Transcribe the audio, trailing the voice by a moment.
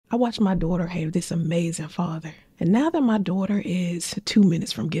I watched my daughter have this amazing father. And now that my daughter is 2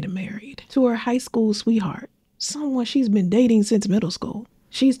 minutes from getting married to her high school sweetheart, someone she's been dating since middle school.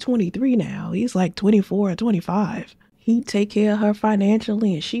 She's 23 now. He's like 24 or 25. He'd take care of her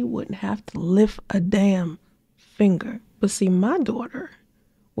financially and she wouldn't have to lift a damn finger. But see, my daughter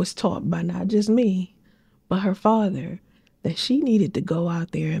was taught by not just me, but her father, that she needed to go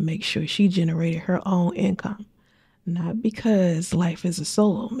out there and make sure she generated her own income. Not because life is a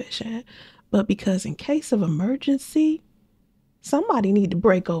solo mission, but because in case of emergency, somebody need to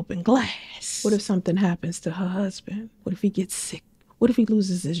break open glass. What if something happens to her husband? What if he gets sick? What if he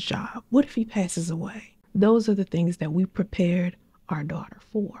loses his job? What if he passes away? Those are the things that we prepared our daughter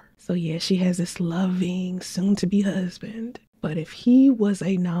for. So yeah, she has this loving, soon-to-be husband. But if he was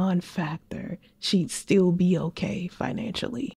a non-factor, she'd still be okay financially.